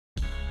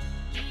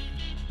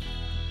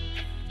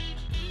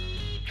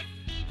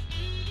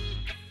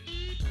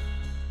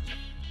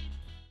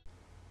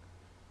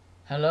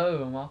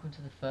Hello and welcome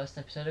to the first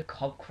episode of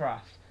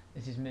Cobcraft.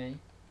 This is me,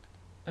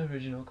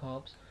 Original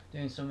Cobs,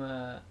 doing some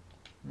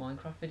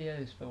Minecraft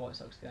videos for White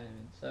Sox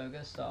Gaming. So we're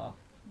going to start off.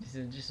 This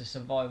is just a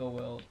survival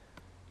world,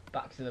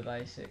 back to the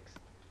basics,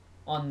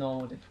 on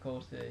normal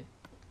difficulty.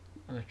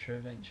 I'm a true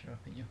adventurer, I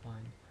think you'll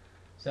find.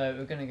 So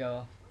we're going to go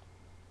off.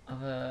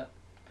 I've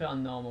put it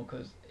on normal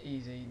because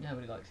easy,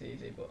 nobody likes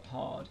easy, but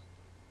hard.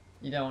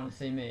 You don't want to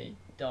see me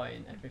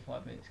dying every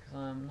 5 minutes because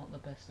I'm not the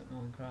best at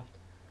Minecraft,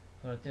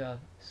 but I do have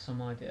some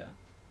idea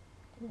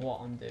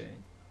what I'm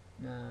doing.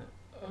 No.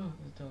 Oh,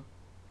 the dog.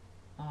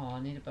 Oh, I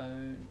need a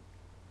bone.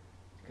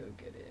 Go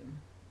get him.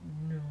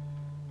 No.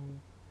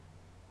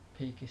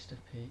 Peakest of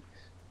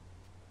peaks.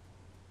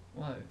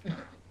 Whoa.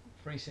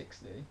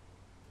 360.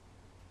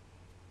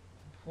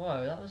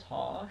 Whoa, that was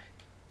harsh.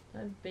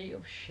 Don't beat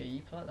up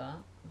sheep like that.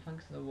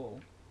 Thanks to the wall.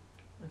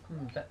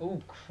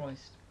 Oh,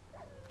 Christ.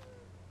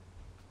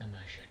 The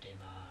machete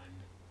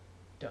man.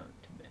 Don't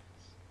miss.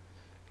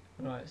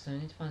 Right, so I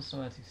need to find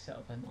somewhere to set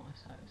up a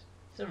nice house.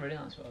 It's a really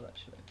nice world,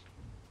 actually.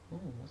 Oh,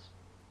 what's...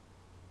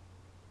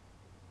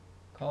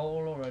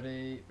 Coal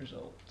already,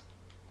 result.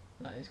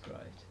 That is great.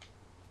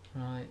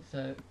 Right,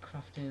 so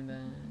crafting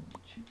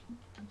bench.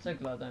 I'm so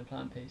glad I don't play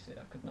on PC.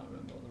 I could not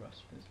remember all the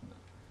recipes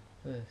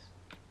for this.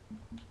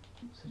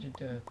 Such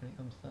a derp when it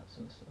comes to that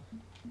sort of stuff.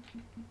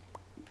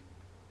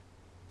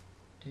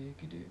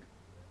 Diggy dig.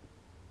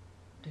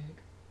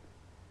 Dig.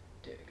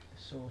 Dig.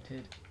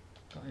 Sorted.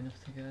 Got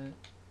enough to go.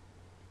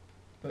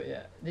 But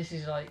yeah, this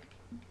is like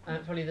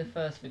probably the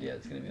first video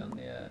that's going to be on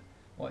the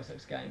White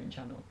Sox Gaming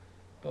channel.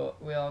 But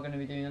we are going to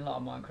be doing a lot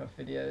of Minecraft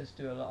videos,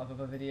 do a lot of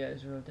other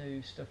videos. We'll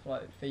do stuff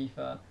like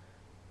FIFA,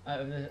 out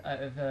of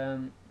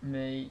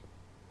me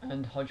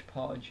and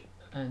Hodgepodge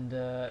and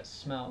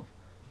Smell.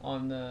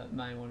 I'm the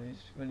main one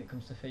who's when it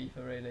comes to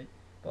FIFA really.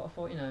 But I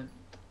thought, you know,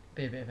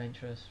 be a bit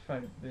adventurous, throw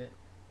it a bit,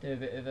 do a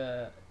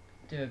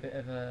bit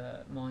of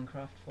a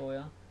Minecraft for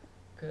you,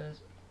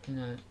 because you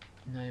know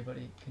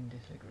nobody can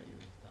disagree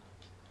with that.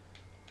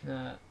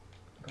 No,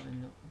 got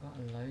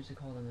loads of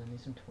coal and I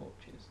need some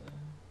torches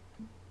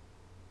though.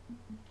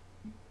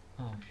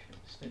 Oh shit,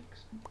 sticks.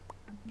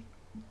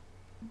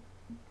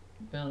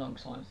 Been a long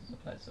time since I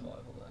played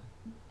survival though.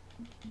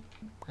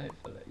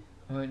 Hopefully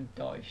I won't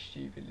die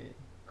stupidly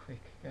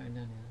quick going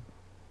down here.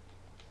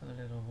 Have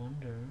a little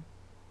wander.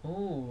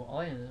 Oh,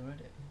 iron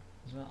already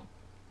as well.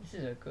 This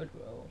is a good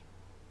world.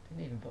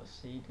 Didn't even put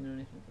seed in or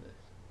anything for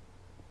this.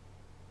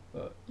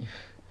 But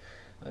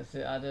that's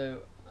it.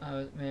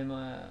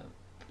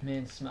 Me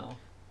and Smell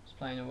was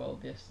playing a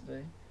world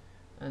yesterday,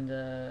 and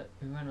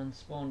we went and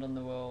spawned on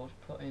the world,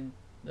 put in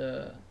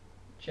the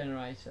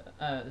generator,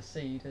 the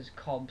seed as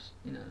cobs,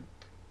 you know,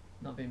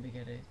 not being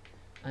big-headed,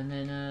 and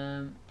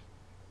then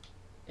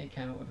it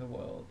came up with a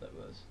world that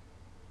was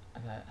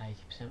about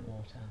 80%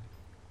 water.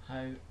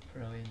 How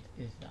brilliant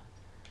is that?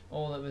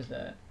 All that was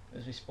there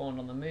was we spawned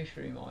on the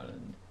Mushroom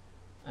Island,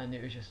 and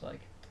it was just like,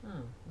 oh,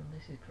 well,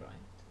 this is great,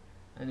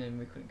 and then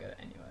we couldn't go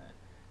anywhere.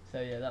 So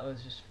yeah, that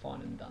was just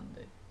fun and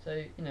dandy. So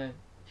you know,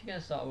 if you're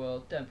gonna start a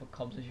world, don't put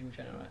cobs as your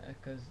generator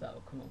because that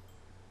will come up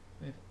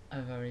with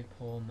a very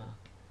poor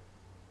map.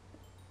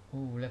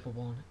 Oh, level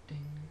 1,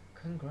 ding,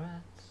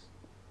 congrats.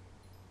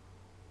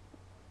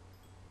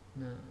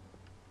 No,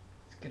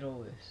 let's get all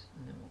this,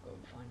 and then we'll go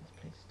and find this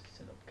place to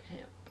set up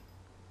camp.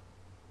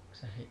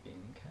 Because I hate being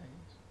in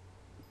caves.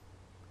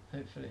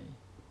 Hopefully,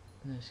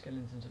 no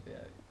skeletons will be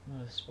out.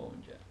 Not a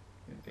spawn yet.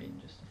 It's been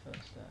just the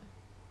first day.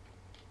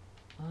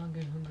 I'm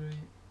getting hungry.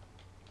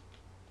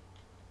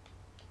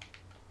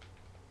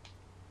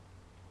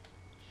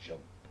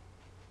 Jump.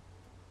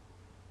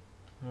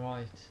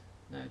 Right,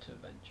 now to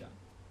adventure.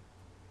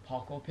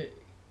 Parkour pig.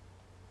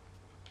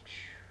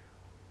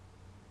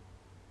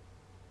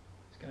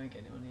 Let's go and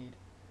get it.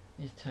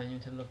 I need to turn you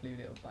into lovely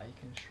little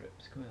bacon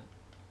strips. Come here.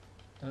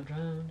 Don't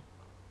drown.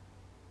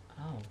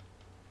 Ow.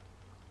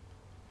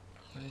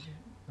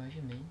 Where's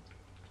your meat?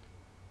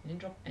 You didn't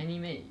drop any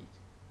meat.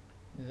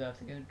 You deserve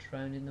to go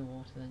drowned in the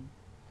water then.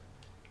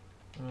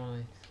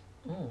 Right.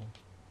 Oh.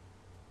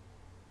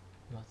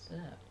 What's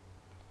that?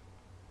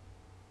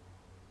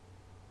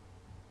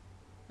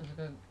 Is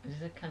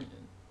this a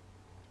canyon?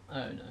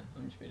 Oh no,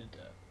 I'm just being a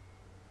dirt.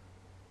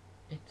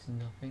 It's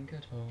nothing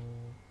at all.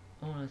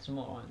 Oh, there's some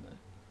more iron though.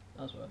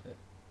 That was worth it.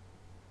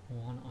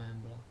 1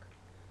 iron block.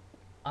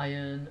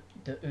 Iron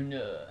de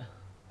honneur.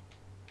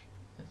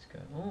 Let's go.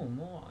 Oh,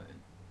 more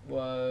iron.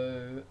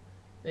 Whoa.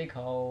 Big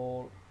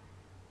hole.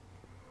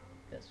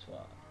 That's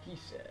what he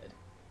said.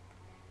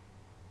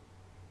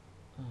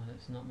 Oh,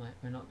 let's not make.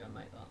 We're not gonna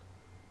make that.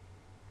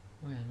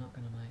 We are not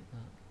gonna make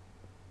that.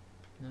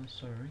 No,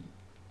 sorry.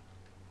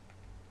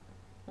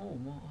 Oh,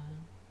 more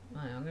iron.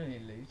 Man, I'm gonna be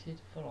looted.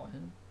 Full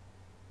iron.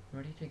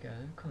 Ready to go.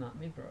 Come at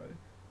me, bro.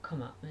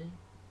 Come at me.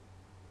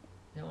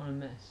 You don't want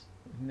to mess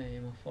with me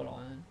and my full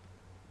iron.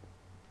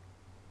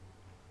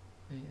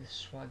 The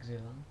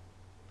Swagzilla.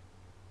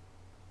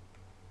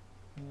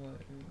 Whoa,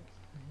 what's that?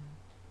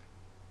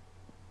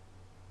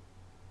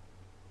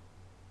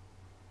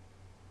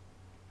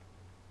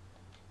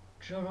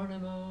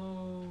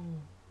 Geronimo!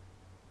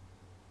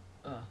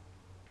 Ah,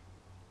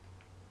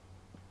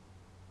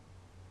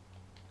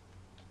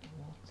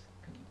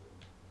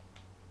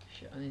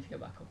 shit, I need to go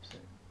back up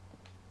soon.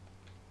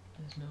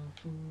 There's no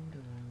food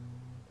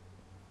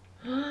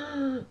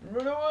around.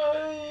 Run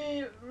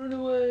away! Run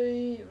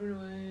away! Run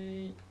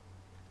away!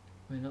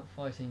 We're not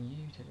fighting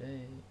you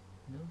today.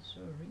 No,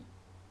 sorry.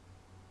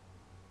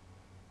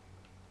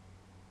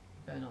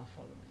 You better not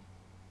follow me.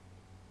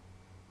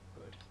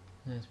 Good.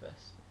 That's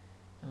best.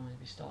 Don't want to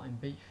be starting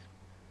beef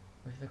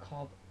with the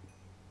cob.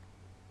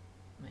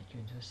 Make you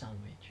into a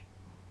sandwich.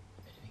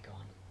 Better be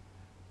gone.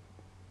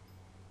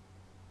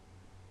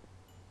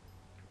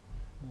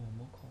 Oh,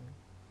 more coal.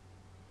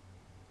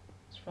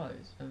 I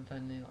suppose I haven't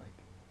found any like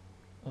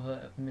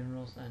other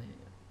minerals down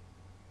here.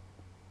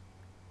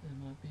 There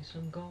might be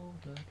some gold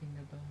lurking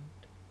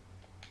about.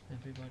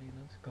 Everybody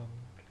loves gold.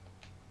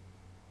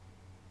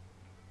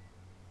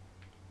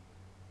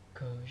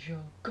 'Cause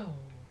you're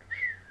gold.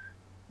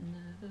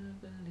 Never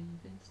believe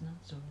it's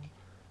not so.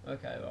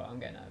 Okay, well, I'm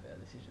getting out of here.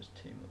 This is just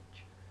too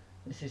much.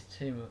 This is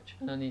too much.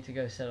 And I need to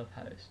go set up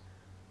house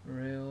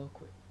real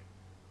quick.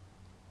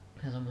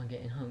 Because I'm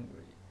getting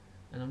hungry.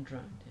 And I'm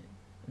drowning.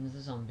 And there's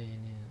a zombie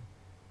in here.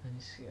 And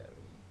he's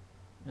scary.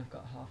 And I've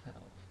got half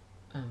health.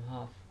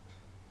 Half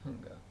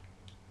hunger.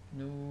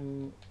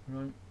 No,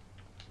 run.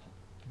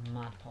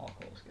 Mad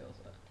parkour skills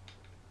there.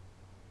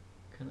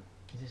 Can I,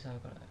 is this how I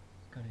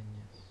got in?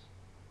 Yes.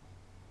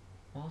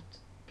 What?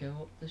 Go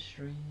up the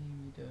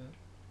stream, you dirt.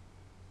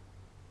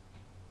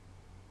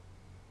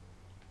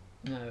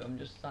 No, I'm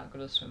just that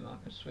good a swimmer. I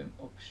can swim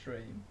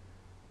upstream,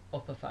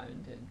 up a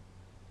fountain,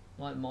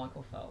 like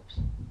Michael Phelps,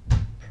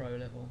 pro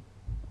level.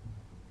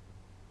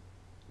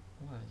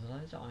 Wow, there's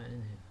loads of iron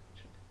in here.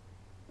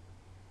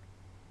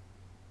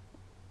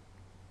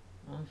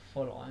 Actually, I'm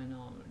full iron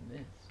armor in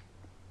this.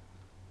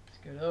 Let's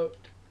get out.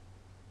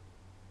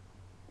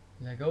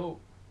 Let go.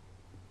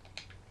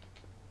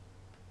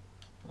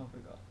 What have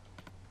we got?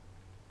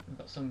 We've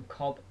got some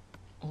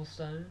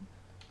cobblestone.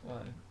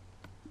 Wow,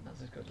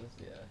 that's as good as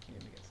the you're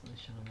gonna get on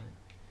this channel, mate.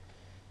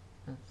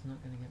 That's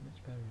not gonna get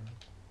much better.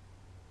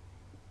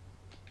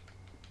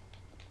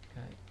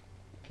 Okay,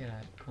 get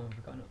out. Come on,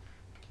 we've got enough.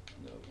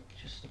 No,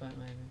 just about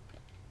maybe.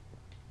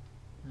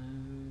 No.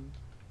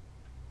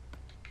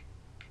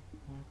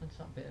 What happened to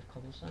that bit of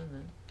cobblestone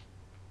then?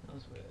 That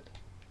was weird.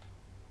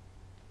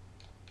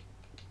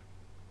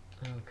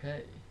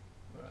 Okay,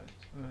 right.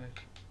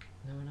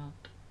 No, we're not.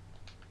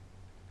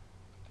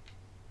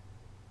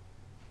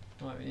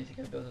 Right, we need to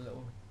go build a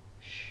little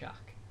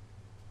shack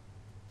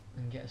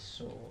and get a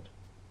sword.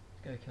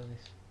 Let's go kill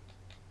this.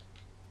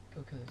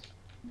 Go kill this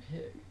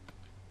pig.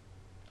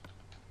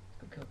 Let's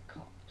go kill the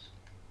cops.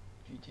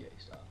 GTA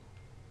style.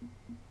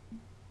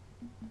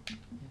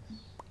 Yes.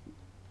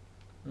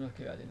 I'm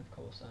lucky I didn't have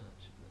cobblestone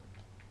actually.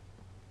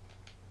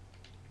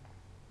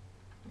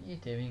 What are you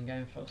doing?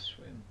 Going for a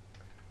swim?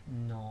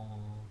 No.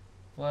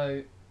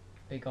 Whoa.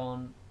 Be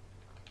gone.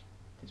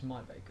 It's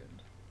my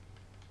bacon.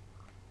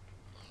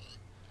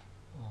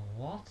 Oh,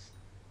 what?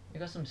 You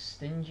got some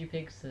stingy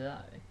pigs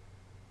today.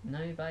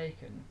 No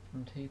bacon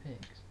from 2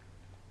 pigs.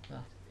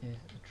 That is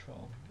a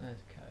troll. There's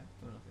a cow.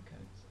 We'll have the cow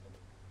instead.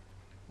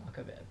 Like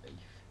a bit of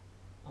beef.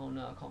 Oh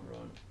no, I can't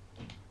run.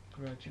 I'm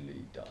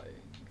gradually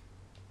dying.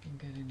 I'm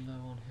getting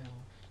low on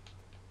health.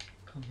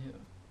 Come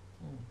here.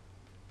 Oh.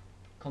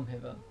 Come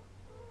hither.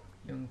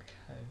 Young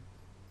cow.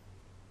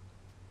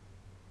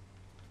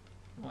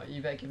 Right,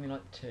 you better give me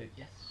like 2.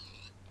 Yes.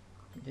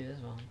 You did as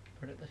well.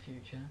 Predict the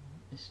future.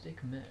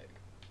 Mystic Meg.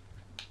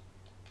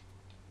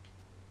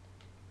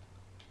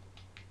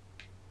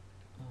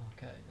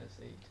 Okay, let's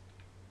eat.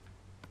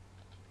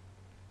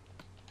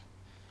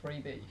 Free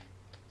beef.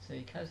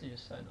 See, cows are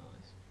just so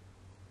nice.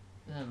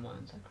 They don't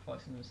mind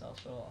sacrificing themselves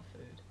for a lot of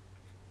food.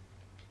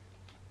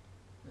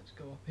 Let's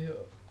go up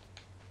here.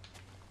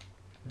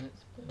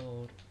 Let's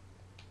build.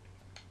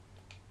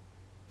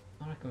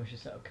 I reckon we should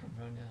set up camp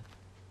around here.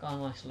 Got a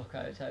nice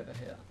lookout over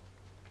here.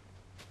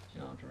 Do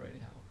you know how to really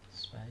help?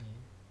 Spare you.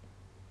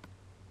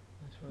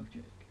 Nice work,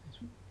 Jake.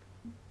 Nice work.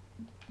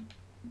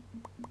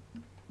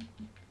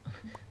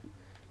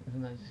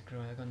 Isn't that just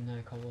great? I got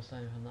no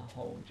cobblestone from that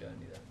whole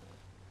journey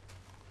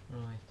then.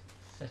 Right,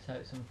 set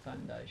out some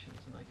foundations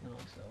and make a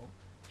nice little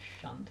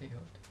shanty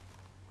hut.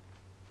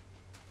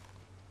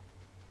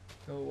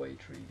 Go away,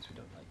 trees, we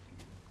don't like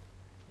you.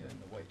 You're in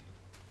the way.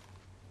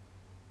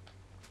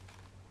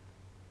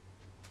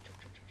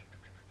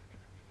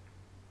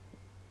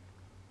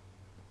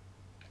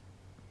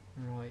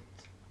 Right.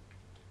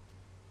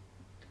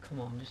 Come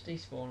on, just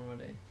despawn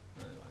already.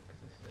 No, right,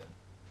 because this is it.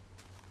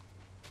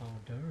 Oh,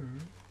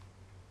 dude.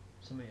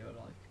 Some of you are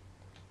like.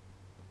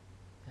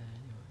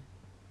 Anyway.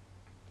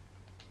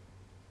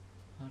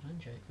 Hold on,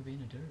 Jake, we're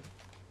being a dude.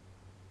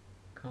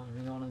 Come on,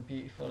 we're on a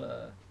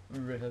beautiful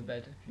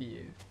riverbed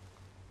view.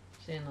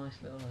 See a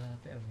nice little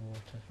bit of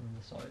water from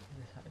the side of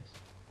this house.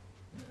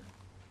 Yeah.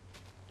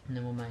 And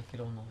then we'll make it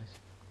all nice.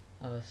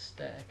 Have a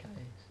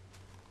staircase.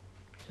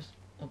 Just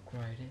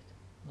upgrade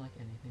it like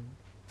anything.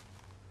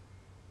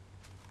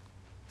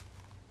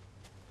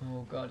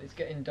 Oh god, it's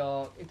getting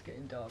dark. It's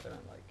getting dark. I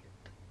don't like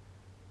it.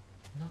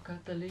 Knock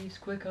out the leaves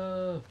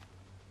quicker.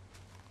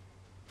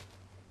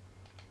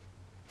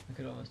 I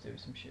could almost do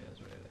some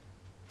shears, really.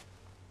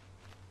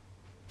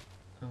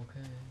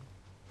 Okay.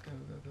 Go,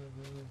 go, go,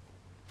 go, go.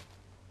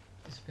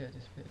 Disappear,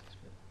 disappear,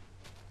 disappear.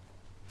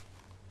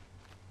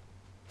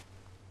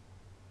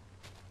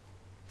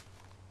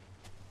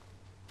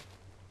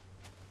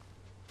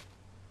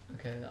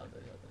 Okay, that'll do,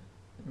 that'll do.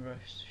 The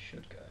rest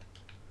should go.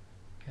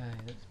 Okay,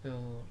 let's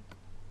build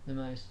the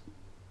most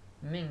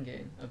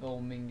minging of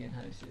all minging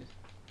houses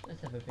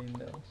that's ever been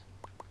built.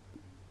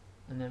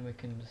 And then we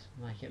can just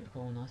make it look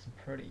all nice and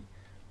pretty.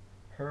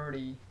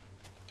 Pretty.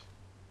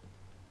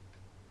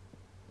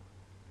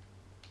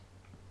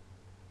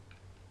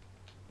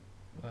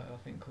 Well, I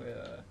think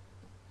we're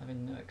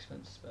having no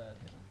expense spared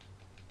here.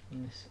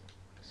 And this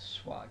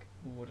swag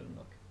wooden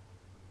look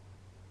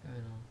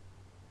going on.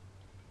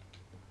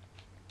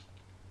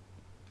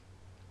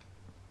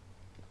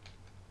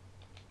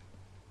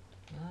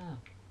 Ah,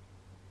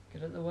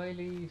 get out of the way,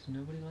 Leaves.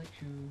 Nobody likes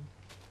you.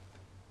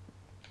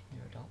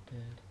 You're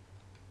adopted.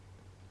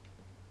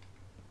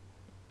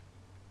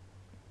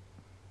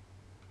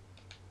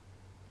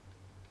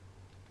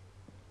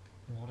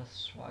 What a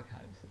swag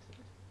house this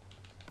is.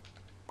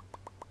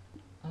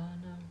 Oh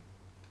no.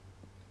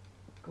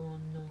 Go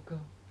on, no, go.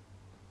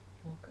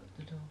 Walk out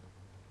the door.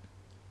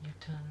 You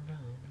turn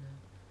around now,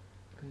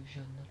 'cause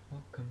you're not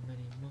welcome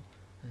anymore.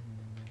 And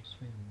then you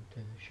swim to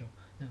the shore.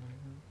 No,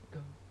 no,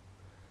 go.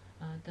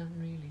 I don't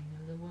really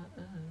know the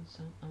words,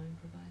 so I'm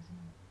improvising.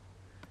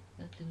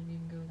 That didn't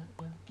even go that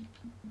well.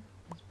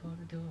 Let's put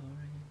a door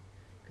in,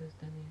 'cause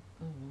then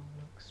it all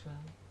looks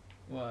swell.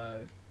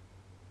 Whoa.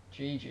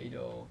 GG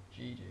door.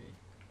 GG.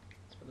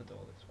 Let's put the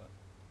door this way.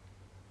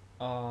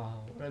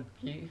 Oh, what a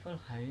beautiful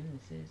home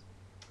this is.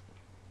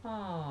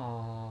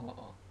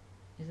 Oh,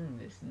 isn't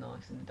this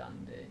nice and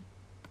dandy?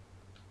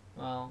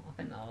 Well, I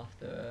think I'll have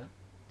to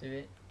do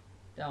it.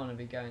 Don't want to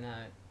be going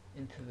out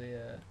into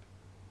the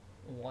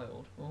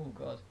wild. Oh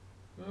god.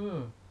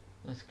 Ooh.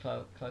 Nice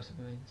close up of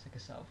me. It's like a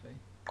selfie.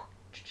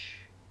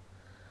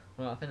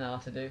 Well, I think I'll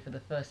have to do it for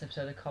the first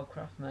episode of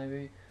Cobcraft.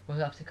 Maybe we'll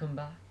have to come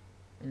back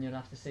and you'll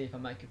have to see if I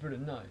make it through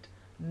the night.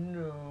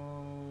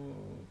 No.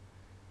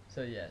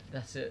 So yeah,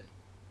 that's it.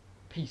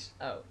 Peace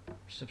out.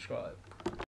 Subscribe.